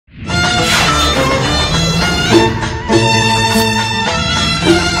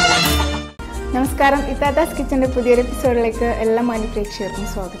നമസ്കാരം, ഇത്താത്താസ് കിച്ചൻ്റെ പുതിയൊരു എപ്പിസോഡിലേക്ക് എല്ലാ മാന്യപ്രേക്ഷകർക്കും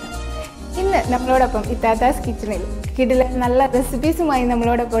സ്വാഗതം. ഇന്ന് നമ്മളോടൊപ്പം ഇത്താത്താസ് കിച്ചണിൽ കിടില നല്ല റെസിപ്പീസുമായി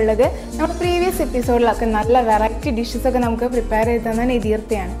നമ്മളോടൊപ്പം ഉള്ളത് നമ്മുടെ പ്രീവിയസ് എപ്പിസോഡിലൊക്കെ നല്ല വെറൈറ്റി ഡിഷസൊക്കെ നമുക്ക് പ്രിപ്പയർ ചെയ്ത് തന്ന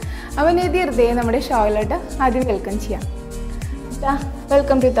നിതീർത്തയാണ്. അപ്പോൾ നിതീർത്തയെ നമ്മുടെ ഷോയിലോട്ട് ആദ്യം വെൽക്കം ചെയ്യാം.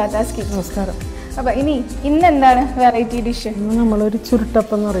 Welcome to ഇത്താത്താസ് kitchen. നമസ്കാരം. അപ്പോൾ ഇന്ന് എന്താണ് വെറൈറ്റി ഡിഷ്? നമ്മളൊരു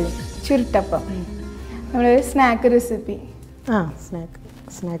ചുരുട്ടപ്പം എന്ന് പറയും. ചുരുട്ടപ്പം നമ്മളൊരു സ്നാക്ക് റെസിപ്പി.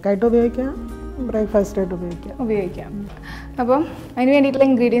 സ്നാക്കായിട്ട് ഉപയോഗിക്കാം, ബ്രേക്ക്ഫാസ്റ്റ് ആയിട്ട് ഉപയോഗിക്കാം. അപ്പം അതിന് വേണ്ടിയിട്ടുള്ള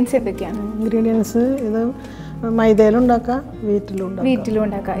ഇൻഗ്രീഡിയൻസ് എന്തൊക്കെയാണ്? ഇൻഗ്രീഡിയൻസ് ഇത് മൈദയിലുണ്ടാക്കാം, വീറ്റിലും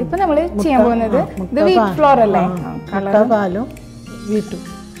ഉണ്ടാക്കാം. ഇപ്പം നമ്മൾ ചെയ്യാൻ പോകുന്നത് ഇത് വീറ്റ് ഫ്ലോർ അല്ലേ? പാലും വീറ്റും,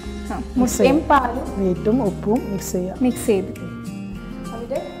 മുട്ടയും പാലും വീറ്റും ഉപ്പും മിക്സ് ചെയ്ത്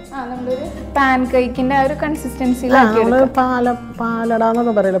നമ്മളൊരു പാൻ കേക്കിന്റെ ഒരു കൺസിസ്റ്റൻസിയിൽ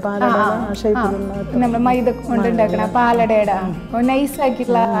പാലടാന്നൊക്കെ പറയില്ല, പാലട നമ്മൾ മൈദ കൊണ്ട് ഉണ്ടാക്കണ പാലടയുടെ നൈസ്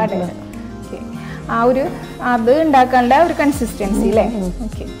ആക്കിയിട്ടുള്ള അട, ആ ഒരു അത് ഉണ്ടാക്കേണ്ട ഒരു കൺസിസ്റ്റൻസി അല്ലേ?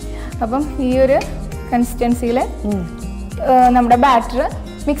 ഓക്കെ. അപ്പം ഈ ഒരു കൺസിസ്റ്റൻസിയിൽ നമ്മുടെ ബാറ്റർ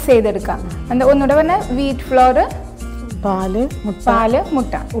മിക്സ് ചെയ്തെടുക്കാം. എന്താ ഒന്നുകൂടെ പറഞ്ഞ വീറ്റ് ഫ്ലോർ, പാല്,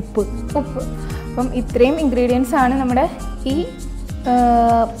 മുട്ട, ഉപ്പ്. അപ്പം ഇത്രയും ഇൻഗ്രീഡിയൻസ് ആണ് നമ്മുടെ ഈ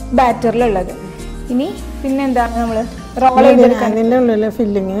ബാറ്ററിലുള്ളത്. ഇനി പിന്നെ എന്താണ് നമ്മൾ റോൾ ചെയ്തെടുക്കാൻ? അതിൻ്റെ ഉള്ളിൽ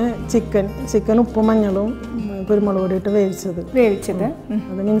ഫില്ലിങ് ചിക്കൻ ഉപ്പും മഞ്ഞളും കുരുമുളക് പൊടി ഇട്ട് വേവിച്ചത്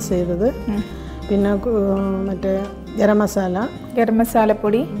അത് മിക്സ് ചെയ്തത്, പിന്നെ മറ്റേ ഗരം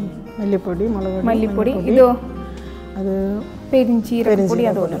മസാലപ്പൊടി, മല്ലിപ്പൊടി, ഇതോ അത് പെരിഞ്ചീരകപ്പൊടി,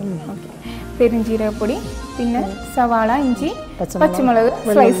 അതുപോലെ പെരിഞ്ചീരകപ്പൊടി, പിന്നെ സവാള, ഇഞ്ചി, പച്ചമുളക്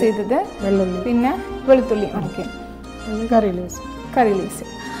സ്ലൈസ് ചെയ്തത്, പിന്നെ വെളുത്തുള്ളി, ഓക്കെ, കറി ലീവ്സ്.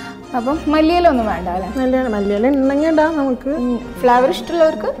 അപ്പം മല്ലിയില ഒന്നും വേണ്ട അല്ലേ? മല്ലിയില ഉണ്ടെങ്കിൽ ഇടാം, നമുക്ക് ഫ്ലേവർ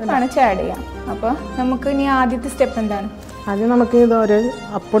ഇഷ്ടമുള്ളവർക്ക് വേണമെച്ച് ആഡ് ചെയ്യാം. അപ്പോൾ നമുക്ക് ഇനി ആദ്യത്തെ സ്റ്റെപ്പ് എന്താണ്? ആദ്യം നമുക്ക് ഇതൊരു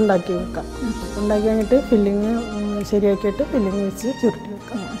അപ്പം ഉണ്ടാക്കി വെക്കാം. ഉണ്ടാക്കി കഴിഞ്ഞിട്ട് ഫില്ലിങ് ശരിയാക്കിയിട്ട് ഫില്ലിങ് വെച്ച് ചുരുട്ടി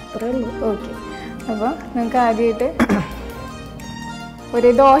വെക്കാം. അത്രയേ ഉള്ളൂ. ഓക്കെ. അപ്പോൾ നമുക്ക് ആദ്യമായിട്ട് ഒരു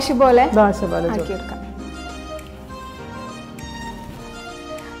ദോശ പോലെ ആക്കിയെടുക്കാം.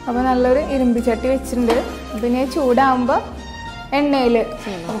 അപ്പോൾ നല്ലൊരു ഇരുമ്പ് ചട്ടി വെച്ചിട്ടുണ്ട്. പിന്നെ ചൂടാകുമ്പോൾ എണ്ണയിൽ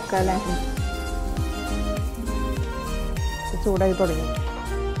വെക്കാം അല്ലേ? ചൂടായി തുടങ്ങി.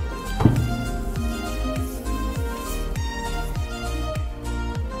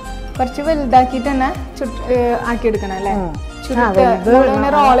 കുറച്ച് വലുതാക്കിയിട്ട് തന്നെ ആക്കിയെടുക്കണം അല്ലേ?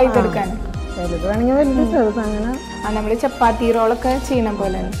 റോൾ ചെയ്തെടുക്കാൻ അങ്ങനെ നമ്മൾ ചപ്പാത്തി റോളൊക്കെ ചെയ്യണ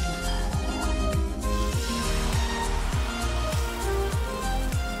പോലെ.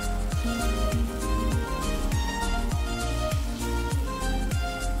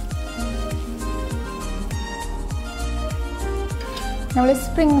 നമ്മൾ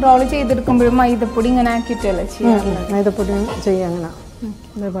സ്പ്രിംഗ് റോൾ ചെയ്തെടുക്കുമ്പോഴും മൈദപ്പൊടി ഇങ്ങനെ ആക്കിയിട്ടല്ലേ ചെയ്യാറുള്ളത്? മൈദപ്പൊടി ചെയ്യാം, അങ്ങനെ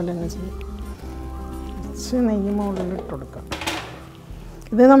ഇതേപോലെ തന്നെ ചെയ്യാം. കുറച്ച് നെയ്യ് മുകളിൽ ഇട്ട് കൊടുക്കാം.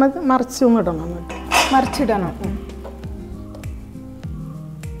 ഇത് നമുക്ക് മറിച്ചിടണം.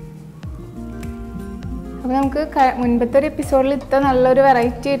 അപ്പോൾ നമുക്ക് മുൻപത്തെ ഒരു എപ്പിസോഡിൽ ഇത്ത നല്ലൊരു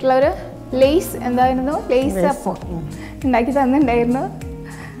വെറൈറ്റി ആയിട്ടുള്ള ഒരു ലേസ് അപ്പം ഉണ്ടാക്കി തന്നിട്ടുണ്ടായിരുന്നു.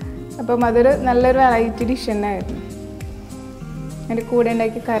 അപ്പം അതൊരു നല്ലൊരു വെറൈറ്റി ഡിഷ് തന്നെയായിരുന്നു. അതിൻ്റെ കൂടെ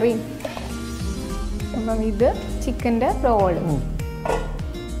ഉണ്ടാക്കിയ കറിയും. അപ്പം ഇത് ചിക്കൻ്റെ റോള്,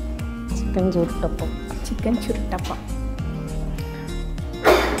 ചിക്കൻ ചുരുട്ടപ്പം.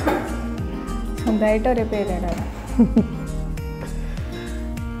 സ്വന്തമായിട്ട് ഒരേ പേരാണ്.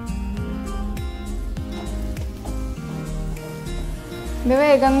 ഇത്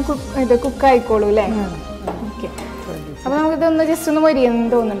വേഗം കുക്കായിക്കോളൂ അല്ലേ? ഓക്കെ. അപ്പം നമുക്കിതൊന്ന് ജസ്റ്റ് ഒന്ന് മൊരിയെന്ന്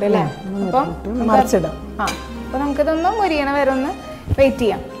തോന്നുന്നുണ്ട് അല്ലേ? അപ്പം അപ്പോൾ നമുക്കിതൊന്ന് മൊരിയണ വരെ ഒന്ന് വെയിറ്റ്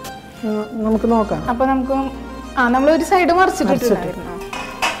ചെയ്യാം. നമുക്ക് നോക്കാം. അപ്പോൾ നമുക്ക് നമ്മളൊരു സൈഡ് മറിച്ചിട്ട്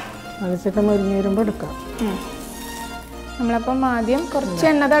മൊരിഞ്ഞ് വരുമ്പോൾ എടുക്കാം. നമ്മളപ്പം ആദ്യം കുറച്ച്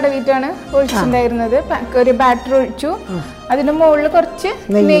എണ്ണ തടവിയിട്ടാണ് ഒഴിച്ചിട്ടുണ്ടായിരുന്നത്. ഒരു ബാറ്റർ ഒഴിച്ചു, അതിൻ്റെ മുകളിൽ കുറച്ച്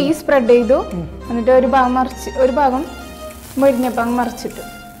നെയ്യ് സ്പ്രെഡ് ചെയ്തു, എന്നിട്ട് ഒരു ഭാഗം മൊരിഞ്ഞപ്പം മറിച്ചിട്ടു.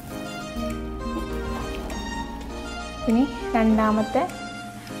 ഇനി രണ്ടാമത്തെ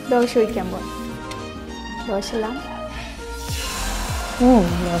ദോശ ഒഴിക്കാൻ പോകും. ദോശയെല്ലാം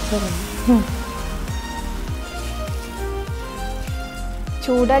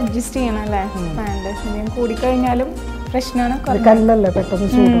ചൂട് അഡ്ജസ്റ്റ് ചെയ്യണം അല്ലേ? പാൻ്റെ എന്തെങ്കിലും കൂടിക്കഴിഞ്ഞാലും പ്രശ്നമാണ്. കല്ലല്ലേ, പെട്ടെന്ന്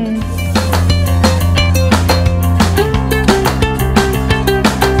ചൂടും.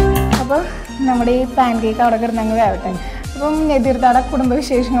 അപ്പോൾ നമ്മുടെ ഈ പാൻ കേക്ക് അവിടെ കിടന്നങ്ങ് വേവട്ടെ. അപ്പം നിതീർത്തയുടെ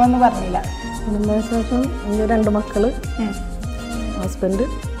കുടുംബവിശേഷങ്ങളൊന്നും പറഞ്ഞില്ല. കുടുംബവിശേഷം, എൻ്റെ 2 മക്കള്, ഹസ്ബൻഡ്.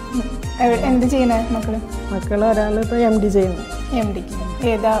 എന്ത് ചെയ്യണേ മക്കള്? ഒരാൾ ഇപ്പോൾ MD ചെയ്യുന്നു.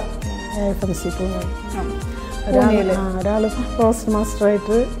 ഏതാ? FMC. ഒരാൾ പോസ്റ്റ്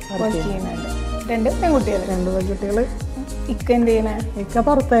മാസ്റ്ററായിട്ട് വർക്ക് ചെയ്യുന്നുണ്ട്. 2 പെൺകുട്ടികൾ. 2 പെൺകുട്ടികൾ. ഇക്ക എന്ത് ചെയ്യണേ? ഇക്ക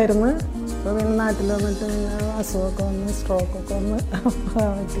പുറത്തായിരുന്നു. അപ്പോൾ പിന്നെ നാട്ടിൽ വന്നിട്ട് പിന്നെ അസുഖമൊക്കെ വന്ന് സ്ട്രോക്കൊക്കെ വന്ന്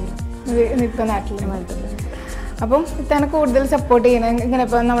പറ്റിയില്ല. ഇപ്പം നാട്ടിൽ. അപ്പം ഇത്തന്നെ കൂടുതൽ സപ്പോർട്ട് ചെയ്യുന്നത് ഇങ്ങനെ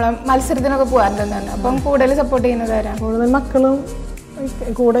ഇപ്പം നമ്മളെ മത്സരത്തിനൊക്കെ പോകാറുണ്ടെന്നാണ്. അപ്പം കൂടുതൽ സപ്പോർട്ട് ചെയ്യുന്നത് ആരാ? കൂടുതൽ മക്കളും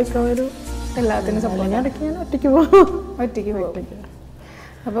കൂടെ ഒക്കെ ഒരു എല്ലാത്തിനും സപ്പോർട്ട്. ഇടയ്ക്ക് ഞാൻ ഒറ്റയ്ക്ക് പോകും. ഒറ്റയ്ക്ക് പോകും.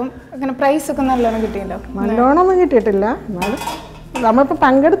 അപ്പം ഇങ്ങനെ പ്രൈസൊക്കെ നല്ലോണം കിട്ടിയിട്ടുണ്ടോ? നല്ലോണമൊന്നും കിട്ടിയിട്ടില്ല, എന്നാലും നമ്മളിപ്പോൾ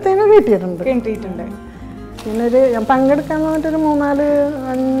പങ്കെടുത്തതിന് കിട്ടിയിട്ടുണ്ട്. പിന്നെ ഞാൻ പങ്കെടുക്കാൻ വന്നിട്ടൊരു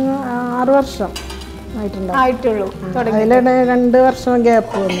 3-4-5-6 വർഷം ആയിട്ടുള്ളൂ. അതിലിടെ 2 വർഷം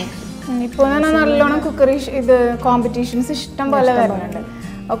ഗ്യാപ്പ് വന്നു. ഇപ്പോൾ നല്ലോണം കുക്കറി ഇത് കോമ്പറ്റീഷൻസ് ഇഷ്ടം പോലെ വരുന്നുണ്ട്.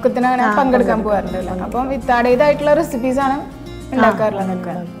 ഒക്കത്തിന് അങ്ങനെ പങ്കെടുക്കാൻ പോകാറുണ്ടല്ലോ. അപ്പം ഇത്താടേതായിട്ടുള്ള റെസിപ്പീസാണ്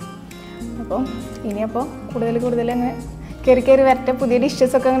ഉണ്ടാക്കാറുള്ളത്. അപ്പം ഇനിയപ്പോൾ കൂടുതൽ അങ്ങനെ കയറി വരട്ടെ, പുതിയ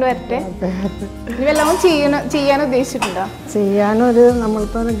ഡിഷസ് ഒക്കെ അങ്ങനെ വരട്ടെ. ഇതെല്ലാം ചെയ്യാൻ ഉദ്ദേശിച്ചിട്ടുണ്ടോ? ചെയ്യാനൊരു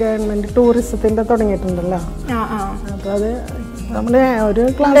നമ്മളിപ്പോൾ ഗവൺമെന്റ് ടൂറിസത്തിന്റെ തുടങ്ങിയിട്ടുണ്ടല്ലോ. അപ്പോൾ അത് നമ്മൾ ഒരു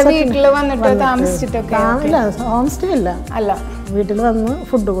ക്ലാസ് വീട്ടിൽ വന്നിട്ട് താമസിച്ചിട്ടൊക്കെ. ഹോം സ്റ്റേ അല്ല, വീട്ടിൽ വന്ന്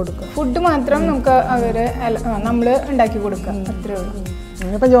ഫുഡ് കൊടുക്കും. ഫുഡ് മാത്രം നമുക്ക് നമ്മള് ഉണ്ടാക്കി കൊടുക്കാം, അത്രേ ഉള്ളൂ.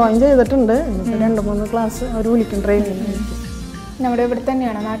 ഞാനിപ്പോൾ ജോയിൻ ചെയ്തിട്ടുണ്ട്. 2-3 ക്ലാസ് അവർ വിളിക്കും ട്രെയിനിങ്. നമ്മുടെ ഇവിടെ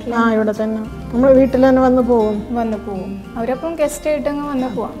തന്നെയാണോ നാട്ടിൽ? ഇവിടെ തന്നെ. നമ്മൾ വീട്ടിൽ തന്നെ വന്ന് പോകും. അവരപ്പം ഗസ്റ്റ് ആയിട്ട് അങ്ങ് വന്ന്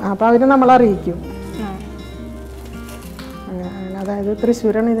പോവാം. അപ്പോൾ അവർ നമ്മളെ അറിയിക്കും. അതായത്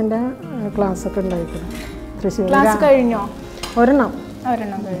തൃശ്ശൂരാണ് ഇതിൻ്റെ ക്ലാസ് ഒക്കെ ഉണ്ടായിട്ടുള്ളത്. തൃശ്ശൂർ ക്ലാസ് കഴിഞ്ഞോ? ഒരെണ്ണം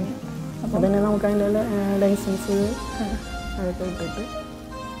കഴിഞ്ഞു. അപ്പോൾ പിന്നെ നമുക്ക് അതിൻ്റെ ലൈസൻസ് അതൊക്കെ ഇട്ടിട്ട്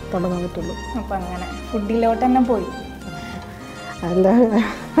തുടങ്ങാൻ പറ്റുള്ളൂ. അപ്പം അങ്ങനെ ഫുഡിലോട്ട് തന്നെ പോയി. അല്ല,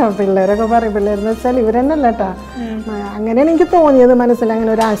 പിള്ളേരൊക്കെ പറയും. പിള്ളേരെന്ന് വെച്ചാൽ ഇവരെന്നല്ല കേട്ടാ, അങ്ങനെയാണ് എനിക്ക് തോന്നിയത് മനസ്സിൽ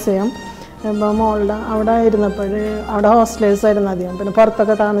അങ്ങനെ ഒരു ആശയം. ഇപ്പോൾ മോളുടെ അവിടെ ഇരുന്നപ്പോൾ അവിടെ ഹോസ്റ്റലേഴ്സ് ആയിരുന്നു അധികം, പിന്നെ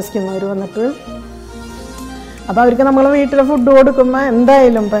പുറത്തൊക്കെ താമസിക്കുന്നവർ വന്നിട്ട്. അപ്പോൾ അവർക്ക് നമ്മൾ വീട്ടിൽ ഫുഡ് കൊടുക്കുമ്പോൾ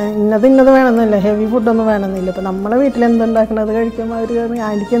എന്തായാലും ഇപ്പം ഇന്നത് വേണമെന്നില്ല, ഹെവി ഫുഡൊന്നും വേണമെന്നില്ല. ഇപ്പം നമ്മളെ വീട്ടിൽ എന്തുണ്ടാക്കണത് കഴിക്കുമ്പോൾ അവർ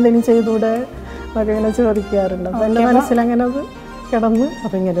എനിക്ക് എന്തെങ്കിലും ചെയ്തുകൂടെ എന്നൊക്കെ ഇങ്ങനെ ചോദിക്കാറുണ്ട്. അപ്പോൾ എൻ്റെ മനസ്സിൽ അങ്ങനെ അത് കിടന്ന്.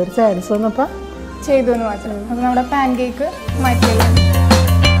 അപ്പോൾ ഇങ്ങനെ ഒരു ചാൻസ് വന്നപ്പോൾ ചെയ്തു എന്ന് മാത്രം. അപ്പോൾ നമ്മുടെ പാൻ കേക്ക് മാറ്റിയല്ലോ.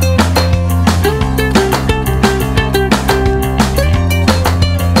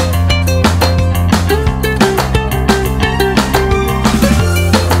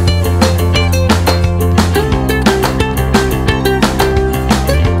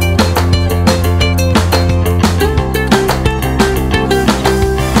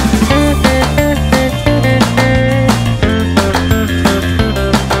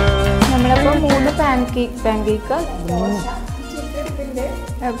 Pan cake.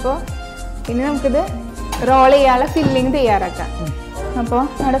 അപ്പോൾ ഇനി നമുക്കിത് റോൾ ചെയ്യാനുള്ള ഫില്ലിങ് തയ്യാറാക്കാം. അപ്പോൾ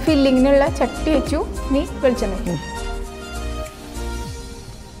നമ്മുടെ ഫില്ലിങ്ങിനുള്ള ചട്ടി വെച്ചു. ഇനി വെളിച്ചെണ്ണ വയ്ക്കും.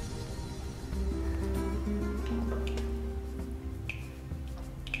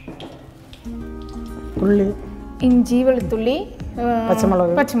 ഇഞ്ചി, വെളുത്തുള്ളി,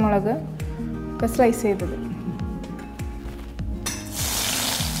 പച്ചമുളക് ഒക്കെ സ്ലൈസ് ചെയ്തത്.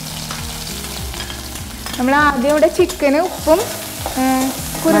 നമ്മൾ ആദ്യം ഇവിടെ ചിക്കന് ഉപ്പും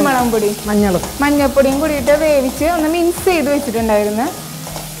കുരുമുളകും പൊടിയും മഞ്ഞൾപ്പൊടിയും കൂടിയിട്ട് വേവിച്ച് ഒന്ന് മിക്സ് ചെയ്ത് വെച്ചിട്ടുണ്ടായിരുന്നു.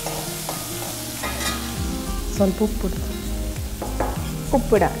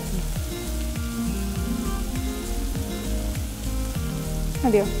 ഉപ്പിടാം.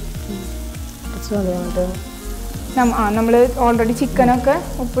 മതിയോ? നമ്മൾ ഓൾറെഡി ചിക്കനൊക്കെ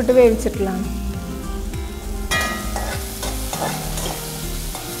ഉപ്പിട്ട് വേവിച്ചിട്ടുള്ളതാണ്.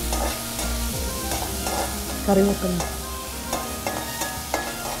 കറിവേപ്പില,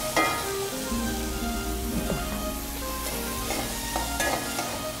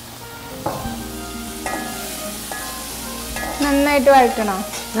 നന്നായിട്ട് വഴറ്റണോ?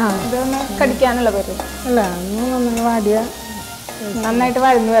 ഇതൊന്ന് കടിക്കാനുള്ള പറ്റും അല്ല, നന്നായിട്ട്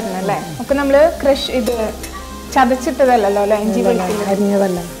വഴന്നു വരണം അല്ലേ? ഒക്കെ നമ്മൾ ക്രഷ് ഇത് ചതച്ചിട്ടതല്ലോ അല്ലേ? ഇഞ്ചി വെളുത്തുള്ളി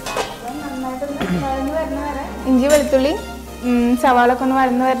അരിഞ്ഞതല്ല. ഇഞ്ചി വെളുത്തുള്ളി സവാളൊക്കെ ഒന്ന്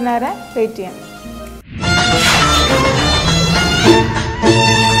വഴന്നു വരുന്ന വരെ വെയിറ്റ് ചെയ്യാം.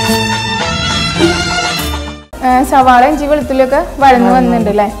 സവാള ഇഞ്ചി വെളുത്തുള്ളിയൊക്കെ വഴന്നു വന്നിട്ടുണ്ട്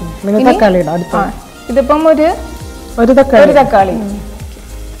അല്ലേ? ഇതിപ്പം ഒരു തക്കാളി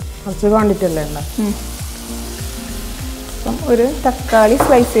ഒരു തക്കാളി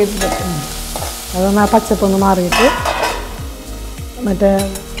സ്ലൈസ് ചെയ്തിട്ട് അതൊന്ന് പച്ചപ്പൊന്ന് മാറിയിട്ട് മറ്റേ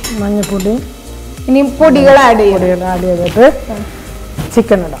മഞ്ഞൾപ്പൊടി ഇനി പൊടികൾ ആഡ് ചെയ്തിട്ട്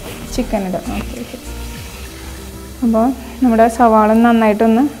ചിക്കൻ ഇടാം. ഓക്കെ. അപ്പോൾ നമ്മുടെ സവാള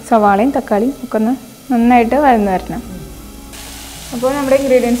നന്നായിട്ടൊന്ന് സവാളയും തക്കാളിയും ഒക്കെ ഒന്ന് നന്നായിട്ട് വഴന്നു വരണം. അപ്പോൾ നമ്മുടെ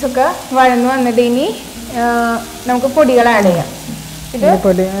ഇൻഗ്രീഡിയൻസ് ഒക്കെ വഴന്നു വന്നിട്ട് ഇനി നമുക്ക് പൊടികൾ ആഡ് ചെയ്യാം.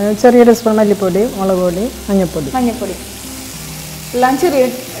 മല്ലിപ്പൊടി, ചെറിയൊരു സ്പൂൺ മല്ലിപ്പൊടി, മുളക് പൊടി, മഞ്ഞൾപ്പൊടി എല്ലാം ചെറിയ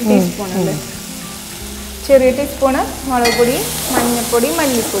ടീസ്പൂൺ ഉണ്ട്. ചെറിയ ടീസ്പൂണ് മുളക് പൊടി, മഞ്ഞൾപ്പൊടി,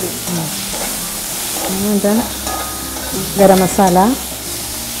 മല്ലിപ്പൊടി, ഗരം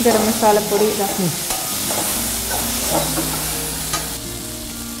മസാലപ്പൊടി ഇതാ.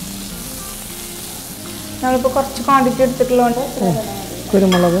 നമ്മളിപ്പോൾ കുറച്ച് ക്വാണ്ടിറ്റി എടുത്തിട്ടുള്ളതുകൊണ്ട്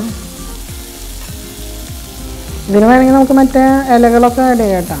കുരുമുളക്. ഇതിന് വേണമെങ്കിൽ നമുക്ക് മറ്റേ ഇലകളൊക്കെ ആഡ്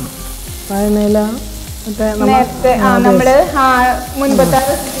ചെയ്യാം കേട്ടോ. വയനയില നേരത്തെ നമ്മള് മുൻപത്തെ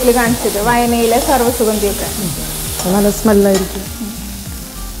റെസിപ്പിയിൽ കാണിച്ചത് വയനയില സർവ്വസുഗന്ധിയൊക്കെ നല്ല സ്മെല്ലായിരിക്കും.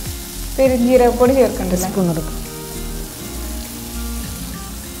 പെരുംജീരകപ്പൊടി ചേർക്കണ്ടല്ലേ. സ്പൂൺ എടുക്കും.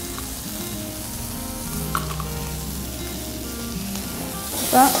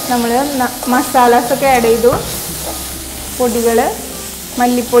 അപ്പോൾ നമ്മൾ മസാലാസൊക്കെ ആഡ് ചെയ്തു. പൊടികൾ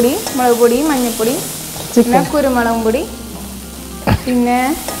മല്ലിപ്പൊടി, മുളക് പൊടി, മഞ്ഞൾപ്പൊടി, പിന്നെ കുരുമുളക് പൊടി, പിന്നെ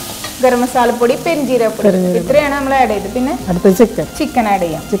ഗരം മസാലപ്പൊടി, പെരുംജീരകപ്പൊടി, ഇത്രയാണ് നമ്മൾ ആഡ് ചെയ്തത്. പിന്നെ അടുത്ത ചിക്കൻ ആഡ്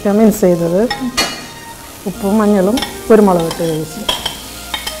ചെയ്യാം. ചിക്കൻ മിക്സ് ചെയ്തത്, ഉപ്പും മഞ്ഞളും കുരുമുളക് ഇട്ട് കഴിച്ചു.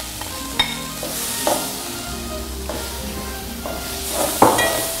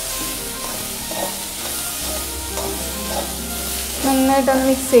 നന്നായിട്ടൊന്ന്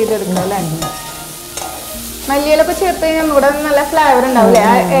മിക്സ് ചെയ്തെടുക്കണം അല്ലേ. മല്ലിയിലൊക്കെ ചേർത്ത് കഴിഞ്ഞാൽ ഇവിടെ നല്ല ഫ്ലേവർ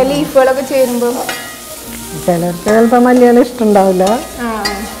ഉണ്ടാവില്ലേ ലീഫുകളൊക്കെ ചേരുമ്പോൾ. ചിലർക്ക് ചിലപ്പോൾ മല്ലിയില ഇഷ്ടമുണ്ടാവില്ല.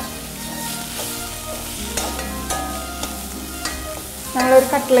 നമ്മളൊരു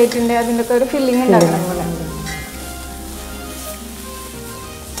കട്ട്ലേറ്റിന്റെ അതിൻ്റെ ഒക്കെ ഒരു ഫില്ലിംഗ് ഉണ്ടാക്കണം പോലെ.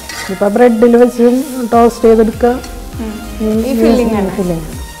 ഇപ്പൊ ബ്രെഡിൽ വെച്ച് ടോസ്റ്റ് ചെയ്തെടുക്കുക. ഈ ഫില്ലിംഗ് ആണ്.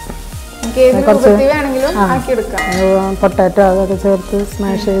 വേണമെങ്കിലും ആക്കിയെടുക്കാം. പൊട്ടാറ്റോ അതൊക്കെ ചേർത്ത്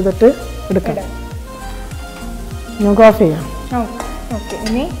സ്മാഷ് ചെയ്തിട്ട് എടുക്കാം. നമുക്ക് ഓഫ് ചെയ്യാം. ഓക്കെ,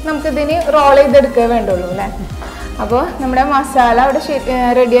 ഇനി നമുക്കിതിന് റോൾ ചെയ്തെടുക്കുക വേണ്ടുള്ളൂ അല്ലേ. അപ്പോൾ നമ്മുടെ മസാല അവിടെ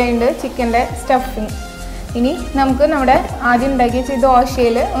റെഡി ആയിട്ടുണ്ട്, ചിക്കൻ്റെ സ്റ്റഫിങ്. ഇനി നമുക്ക് നമ്മുടെ ആദ്യം ഉണ്ടാക്കി വെച്ച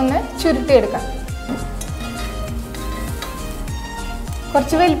ദോശയിൽ ഒന്ന് ചുരുട്ടിയെടുക്കാം.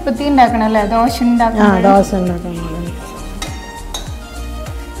 കുറച്ച് വലുപ്പത്തിൽ ഉണ്ടാക്കണം അല്ലേ ദോശ ഉണ്ടാക്കണം.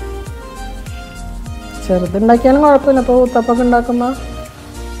 ചെറുതുണ്ടാക്കിയാലും കുഴപ്പമില്ല. ഇപ്പോൾ ഊത്തപ്പൊക്കെ ഉണ്ടാക്കുമ്പോൾ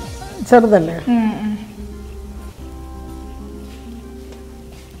ചെറുതല്ലേ.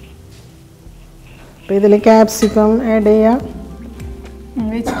 അപ്പോൾ ഇതിൽ ക്യാപ്സിക്കം ആഡ് ചെയ്യാം.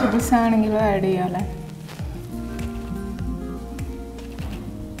 വെജിറ്റബിൾസ് ആണെങ്കിലും ആഡ് ചെയ്യാം അല്ലേ.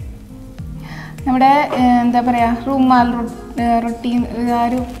 നമ്മുടെ എന്താ പറയുക റുമാൽ റൊട്ടി ആ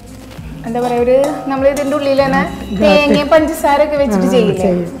ഒരു എന്താ പറയുക ഒരു നമ്മൾ ഇതിൻ്റെ ഉള്ളിൽ തന്നെ തേങ്ങയും പഞ്ചസാരൊക്കെ വെച്ചിട്ട്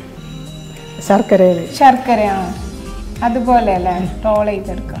ചെയ്യില്ലേ. ശർക്കരയാണ് അതുപോലെ അല്ലേ റോൾ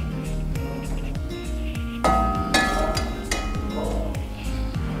ചെയ്തെടുക്കാം.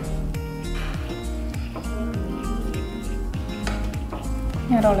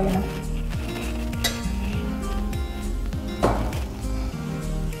 റോൾ ചെയ്യണം.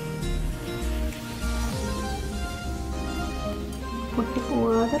 പൊട്ടി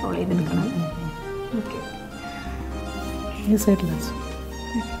പോവാതെ റോൾ ചെയ്തെടുക്കണം. ഓക്കെ, ഈ സൈഡിൽ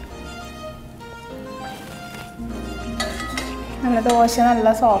നമ്മുടെ ദോശ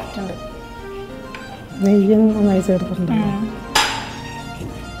നല്ല സോഫ്റ്റ് ഉണ്ട്. നെയ്യും നന്നായി ചേർത്തിട്ടുണ്ട്.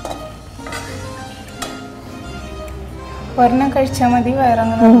 ഒരെണ്ണം കഴിച്ചാൽ മതി,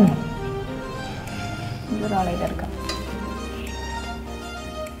 വയറങ്ങനെ ഇത് റോൾ ചെയ്തെടുക്കാം.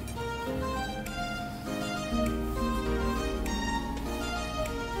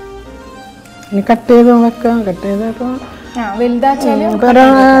 ഇനി കട്ട് ചെയ്ത് വെക്കാം. കട്ട് ചെയ്തപ്പോൾ വലുതാച്ചാലും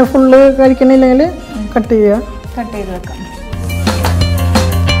ഫുള്ള് കഴിക്കണില്ലെങ്കിൽ കട്ട് ചെയ്യുക. കട്ട് ചെയ്ത് വെക്കാം.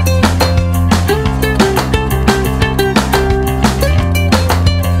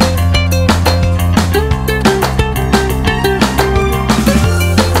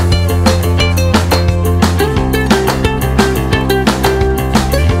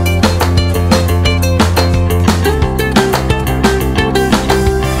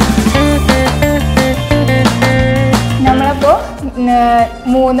 നമ്മളപ്പോൾ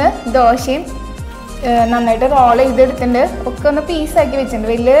 3 ദോശയും നന്നായിട്ട് റോൾ ചെയ്തെടുത്തിട്ടുണ്ട്. ഒക്കെ ഒന്ന് പീസാക്കി വെച്ചിട്ടുണ്ട്.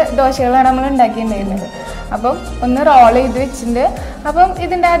 വലിയ ദോശകളാണ് നമ്മൾ ഉണ്ടാക്കിയിട്ടുണ്ടായിരുന്നത്. അപ്പം ഒന്ന് റോൾ ചെയ്ത് വെച്ചിട്ടുണ്ട്. അപ്പം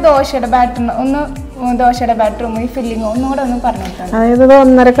ഇതിൻ്റെ ആ ദോശയുടെ ബാറ്ററും ഈ ഫില്ലിങ്ങും ഒന്നുകൂടെ ഒന്ന് പറഞ്ഞിട്ടുണ്ട്. അതായത്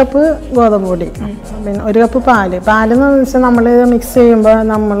 1.5 കപ്പ് ഗോതമ്പ് പൊടി, പിന്നെ 1 കപ്പ് പാലെന്ന് വെച്ചാൽ നമ്മൾ മിക്സ് ചെയ്യുമ്പോൾ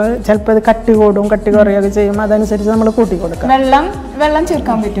നമ്മൾ ചിലപ്പോൾ ഇത് കട്ടി കൂടും കട്ടി കുറയൊക്കെ ചെയ്യുമ്പോൾ അതനുസരിച്ച് നമ്മൾ കൂട്ടി കൊടുക്കാം. വെള്ളം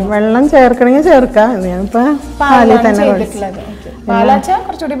ചേർക്കാൻ പറ്റും. വെള്ളം ചേർക്കണമെങ്കിൽ ചേർക്കാം. ഞാനിപ്പോൾ പാലിൽ തന്നെ പാലാച്ചാൽ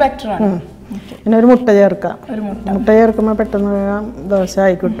കുറച്ചുകൂടി ബെറ്റർ ആണ്. പിന്നെ ഒരു മുട്ട ചേർക്കാം. മുട്ട ചേർക്കുമ്പോൾ പെട്ടെന്ന് ദോശ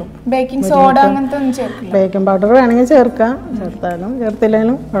ആയി കിട്ടും. ബേക്കിംഗ് സോഡ അങ്ങനത്തെ ഒന്നും ചേർക്കില്ല. ബേക്കിംഗ് പൗഡർ വേണമെങ്കിൽ ചേർക്കാം. ചേർത്താലും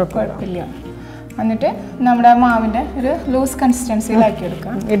ചേർത്തില്ലെങ്കിലും കുഴപ്പമില്ല. എന്നിട്ട് നമ്മുടെ മാവിൻ്റെ ഒരു ലൂസ് കൺസിസ്റ്റൻസിയിലാക്കി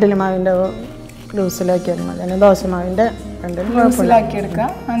എടുക്കാം. ഇഡ്ഡലി മാവിൻ്റെ ലൂസിലാക്കിയാൽ മതി. ദോശ മാവിൻ്റെ ലൂസിലാക്കി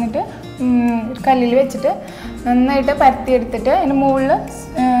എടുക്കാം. എന്നിട്ട് കല്ലിൽ വെച്ചിട്ട് നന്നായിട്ട് പരത്തിയെടുത്തിട്ട് അതിന് മുകളിൽ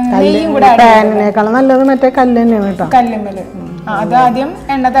നെയ്യും കൂടെ പാനിനേക്കാളും നല്ലത് മറ്റേ കല്ല് തന്നെയാണ് കേട്ടോ. കല്ലുമ്മല് അത് ആദ്യം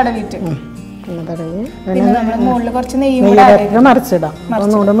എണ്ണ തടവിട്ട് പിന്നെ നമ്മൾ മുകളിൽ കുറച്ച് നെയ്യും കൂടെ മറിച്ചിടാം,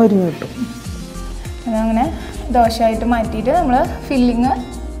 ഒന്നുകൂടെ മുരിഞ്ഞു കിട്ടും. അതങ്ങനെ ദോശയായിട്ട് മാറ്റിയിട്ട് നമ്മൾ ഫില്ലിങ്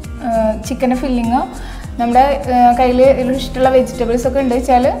ചിക്കൻ്റെ ഫില്ലിങ്ങോ നമ്മുടെ കയ്യിൽ ഇഷ്ടമുള്ള വെജിറ്റബിൾസ് ഒക്കെ ഉണ്ട്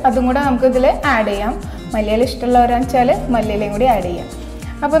വെച്ചാൽ അതും കൂടെ നമുക്ക് ഇതിൽ ആഡ് ചെയ്യാം. മല്ലിയില ഇഷ്ടമുള്ളവരാന്ന് വെച്ചാൽ മല്ലിയിലയും കൂടി ആഡ് ചെയ്യാം.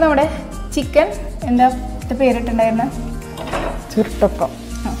 അപ്പോൾ നമ്മുടെ ചിക്കൻ എന്താ പേരിട്ടുണ്ടായിരുന്ന ചുരുട്ടപ്പം,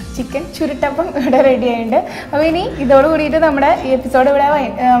 ചിക്കൻ ചുരുട്ടപ്പം ഇവിടെ റെഡി ആയിട്ടുണ്ട്. അപ്പോൾ ഇനി ഇതോട് കൂടിയിട്ട് നമ്മുടെ ഈ എപ്പിസോഡ് ഇവിടെ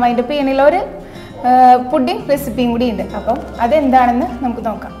വൈൻഡപ്പ് ചെയ്യാനുള്ള ഒരു പുഡിംഗ് റെസിപ്പിയും കൂടി ഉണ്ട്. അപ്പം അതെന്താണെന്ന് നമുക്ക്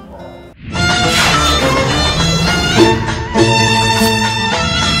നോക്കാം.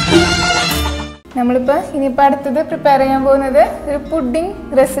 നമ്മളിപ്പോൾ ഇനിയിപ്പോൾ അടുത്തത് പ്രിപ്പയർ ചെയ്യാൻ പോകുന്നത് ഒരു പുഡിംഗ്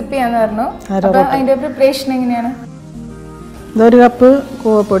റെസിപ്പിയാന്ന് പറഞ്ഞു. അപ്പോൾ അതിൻ്റെ പ്രിപ്പറേഷൻ എങ്ങനെയാണ്? ഇതൊരു കപ്പ്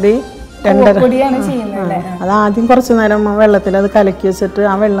കൂവപ്പൊടി, പൊടിയാണ് ചെയ്യുന്നത്. അത് ആദ്യം കുറച്ച് നേരം വെള്ളത്തിൽ അത് കലക്കി വെച്ചിട്ട്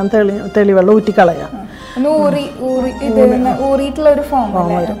ആ വെള്ളം തെളിവെള്ളം ഊറ്റിക്കളയാം. ഊറിയിട്ടുള്ള ഒരു ഫോം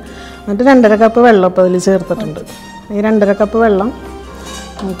വരും. എന്നിട്ട് 2.5 കപ്പ് വെള്ളം ഇപ്പോൾ അതിൽ ചേർത്തിട്ടുണ്ട്. ഈ 2.5 കപ്പ് വെള്ളം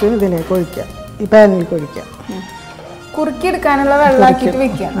നമുക്ക് ഇതിലേക്ക് ഒഴിക്കാം, ഈ പാനിലേക്ക് ഒഴിക്കാം. കുറുക്കിയെടുക്കാനുള്ള വെള്ളമാക്കിയിട്ട്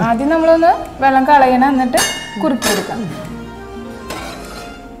വെക്കാം. ആദ്യം നമ്മളൊന്ന് വെള്ളം കളയണം, എന്നിട്ട് കുറുക്കിയെടുക്കാം.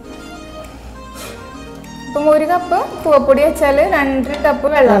 ഇപ്പം 1 കപ്പ് കൂവപ്പൊടി വെച്ചാൽ 2 കപ്പ്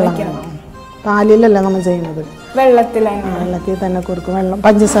വെള്ളം വെക്കണം. പാലിലല്ല നമ്മൾ ചെയ്യുന്നത്, വെള്ളത്തിൽ തന്നെ കുറുക്കും. വെള്ളം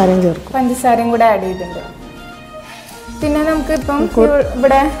പഞ്ചസാരയും ചേർക്കും, പഞ്ചസാരയും കൂടെ ആഡ് ചെയ്തിട്ടുണ്ട്. പിന്നെ നമുക്ക് ഇപ്പം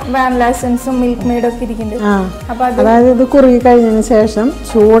ഇവിടെ വാനില എസൻസും മിൽക്ക് മെയ്ഡും ഒക്കെ ഇരിക്കുന്നുണ്ട്. അപ്പൊ അതായത് ഇത് കുറുകി കഴിഞ്ഞതിന് ശേഷം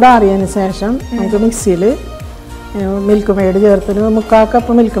ചൂടാറിയതിന് ശേഷം നമുക്ക് മിക്സിയിൽ മിൽക്ക് മെയ്ഡ് ചേർത്തിട്ട് 3/4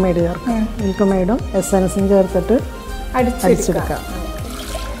 കപ്പ് മിൽക്ക് മെയ്ഡ് ചേർക്കാം. മിൽക്ക് മെയ്ഡും എസൻസും ചേർത്തിട്ട് അടിച്ചെടുക്കാം.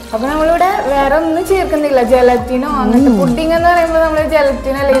 അപ്പൊ നമ്മളിവിടെ വേറെ ഒന്നും ചേർക്കുന്നില്ല, ജലറ്റിനോ അങ്ങനത്തെ. പുഡിംഗ് എന്ന് പറയുമ്പോൾ നമ്മൾ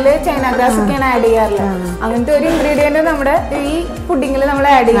ജലറ്റിൻ അല്ലെങ്കിൽ ചൈന ഗ്രാസ് ഒക്കെയാണ് ആഡ് ചെയ്യാറില്ല. അങ്ങനത്തെ ഒരു ഇൻഗ്രീഡിയന്റ് നമ്മുടെ ഈ പുഡിംഗിൽ നമ്മൾ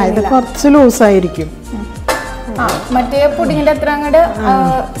ആഡ് ചെയ്യുന്നില്ല. കുറച്ച് ലൂസായിരിക്കും. മറ്റേ പുഡിങ്ങിന്റെ അത്ര അങ്ങോട്ട്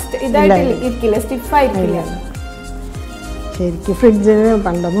ഇതായിട്ടില്ല, ഇരിക്കില്ല, സ്റ്റിഫ് ആയിരിക്കില്ല. ശരിക്കും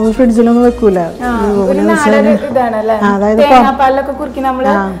പണ്ടൊന്നും ഫ്രിഡ്ജിലൊന്നും വെക്കൂല. അതായത് തേങ്ങാപ്പാലൊക്കെ കുറുക്കി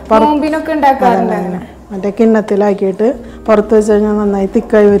നമ്മള് നോമ്പിനൊക്കെ ഉണ്ടാക്കാറുണ്ട്. അങ്ങനെ മറ്റേ കിണ്ണത്തിലാക്കിയിട്ട് പുറത്ത് വെച്ച് കഴിഞ്ഞാൽ നന്നായി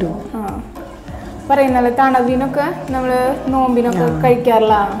തിക്കായി വരും. പറയുന്നല്ലേ തണവിനൊക്കെ നമ്മള് നോമ്പിനൊക്കെ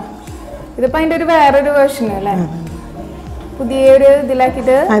കഴിക്കാറില്ല. ഇതിപ്പോ അതിന്റെ ഒരു വേറൊരു വേർഷൻ അല്ലേ, പുതിയൊരു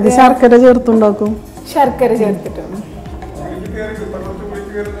ഇതിലാക്കിട്ട് ശർക്കര ചേർത്തുണ്ടാക്കും. ശർക്കര ചേർത്തിട്ട്.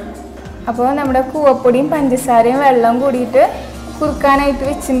 അപ്പോൾ നമ്മുടെ കൂവപ്പൊടിയും പഞ്ചസാരയും വെള്ളവും കൂടിയിട്ട് കുറുക്കാനായിട്ട്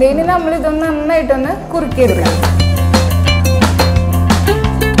വെച്ചിട്ടുണ്ട്. ഇനി നമ്മൾ ഇതൊന്ന് നന്നായിട്ടൊന്ന് കുറുക്കിയെടുക്കണം.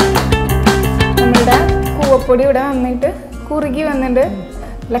 നമ്മുടെ കൂവപ്പൊടി ഇവിടെ നന്നായിട്ട് കുറുകി വന്നിട്ട്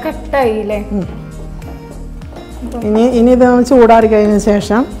നല്ല കട്ടായില്ലേ. ഇനി ഇത് ചൂടാറി കഴിഞ്ഞ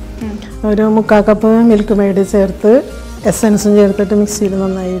ശേഷം ഒരു 3/4 കപ്പ് മിൽക്ക് മെയ്ഡ് ചേർത്ത് എസൻസും ചേർത്തിട്ട് മിക്സിയിൽ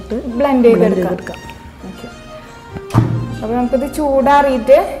നന്നായിട്ട് ബ്ലെൻഡ് ചെയ്തെടുക്കാം. അപ്പോൾ നമുക്കിത്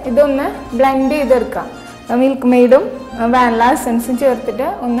ചൂടാറിയിട്ട് ഇതൊന്ന് ബ്ലെൻഡ് ചെയ്തെടുക്കാം. മിൽക്ക് മെയ്ഡും വാനില എസൻസും ചേർത്തിട്ട്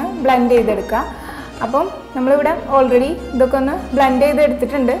ഒന്ന് ബ്ലെൻഡ് ചെയ്തെടുക്കാം. അപ്പം നമ്മളിവിടെ ഓൾറെഡി ഇതൊക്കെ ഒന്ന് ബ്ലെൻഡ്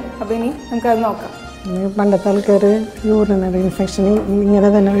ചെയ്തെടുത്തിട്ടുണ്ട്. അപ്പോൾ ഇനി നമുക്കത് നോക്കാം. പണ്ടത്തെ ആൾക്കാർ യൂറിനറി ഇൻഫെക്ഷൻ ഇങ്ങനെ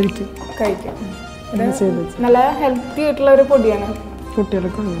തന്നെ കഴിക്കും. നല്ല ഹെൽത്തി ആയിട്ടുള്ള ഒരു പൊടിയാണ്,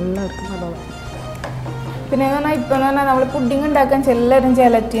 കുട്ടികൾക്കും എല്ലാവർക്കും നല്ലതാണ്. പിന്നെ എന്ന് പറഞ്ഞാൽ ഇപ്പോൾ എന്ന് പറഞ്ഞാൽ നമ്മൾ പുഡിംഗ് ഉണ്ടാക്കാൻ എല്ലാവരും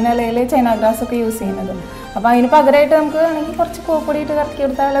ജലറ്റിൻ അല്ലെങ്കിൽ ചൈന ഗ്രാസ് ഒക്കെ യൂസ് ചെയ്യുന്നത്. അപ്പോൾ അതിന് പകരമായിട്ട് നമുക്ക് വേണമെങ്കിൽ കുറച്ച് കൂവപ്പൊടി ഇട്ട് കറക്കി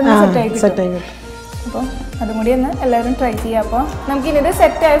കൊടുത്താൽ സെറ്റായി കിട്ടും. അപ്പം അതും കൂടി ഒന്ന് എല്ലാവരും ട്രൈ ചെയ്യാം. അപ്പോൾ നമുക്കിനി ഇത്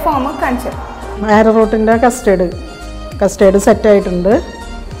സെറ്റായ ഫോം കാണിച്ചു. ആരോറൂട്ടിൻ്റെ കസ്റ്റേർഡ് സെറ്റായിട്ടുണ്ട്.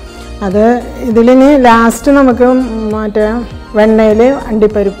 അത് ഇതിലിനി ലാസ്റ്റ് നമുക്ക് മറ്റേ വെണ്ണയിൽ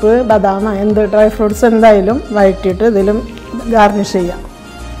അണ്ടിപ്പരിപ്പ്, ബദാം, എന്ത് ഡ്രൈ ഫ്രൂട്ട്സ് എന്തായാലും വഴറ്റിയിട്ട് ഇതിലും ഗാർണിഷ് ചെയ്യാം.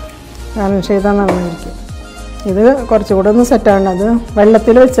 ഗാർണിഷ് ചെയ്താൽ നന്നായിരിക്കും. ഇത് കുറച്ചുകൂടെ ഒന്ന് സെറ്റാണത്.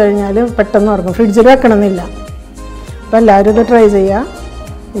 വെള്ളത്തിൽ വെച്ച് കഴിഞ്ഞാൽ പെട്ടെന്ന് ഉറങ്ങും, ഫ്രിഡ്ജിൽ വെക്കണമെന്നില്ല. അപ്പോൾ എല്ലാവരും ഇത് ട്രൈ ചെയ്യുക.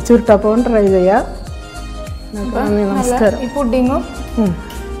 ഈ ചുരുട്ടപ്പവും ട്രൈ ചെയ്യുക. നമസ്കാരം. ഈ പുഡിങ്ങും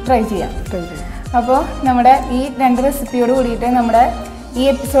ട്രൈ ചെയ്യാം. അപ്പോൾ നമ്മുടെ ഈ 2 റെസിപ്പിയോട് കൂടിയിട്ട് നമ്മുടെ ഈ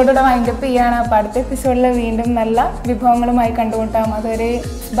എപ്പിസോഡിവിടെ വൈൻഡപ്പ് ചെയ്യുകയാണ്. അപ്പോൾ അടുത്ത എപ്പിസോഡിൽ വീണ്ടും നല്ല വിഭവങ്ങളുമായി കണ്ടുമുട്ടാം. അതുവരെ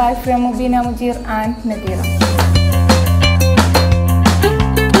bye from Mubeena Mujeer and Nadeera.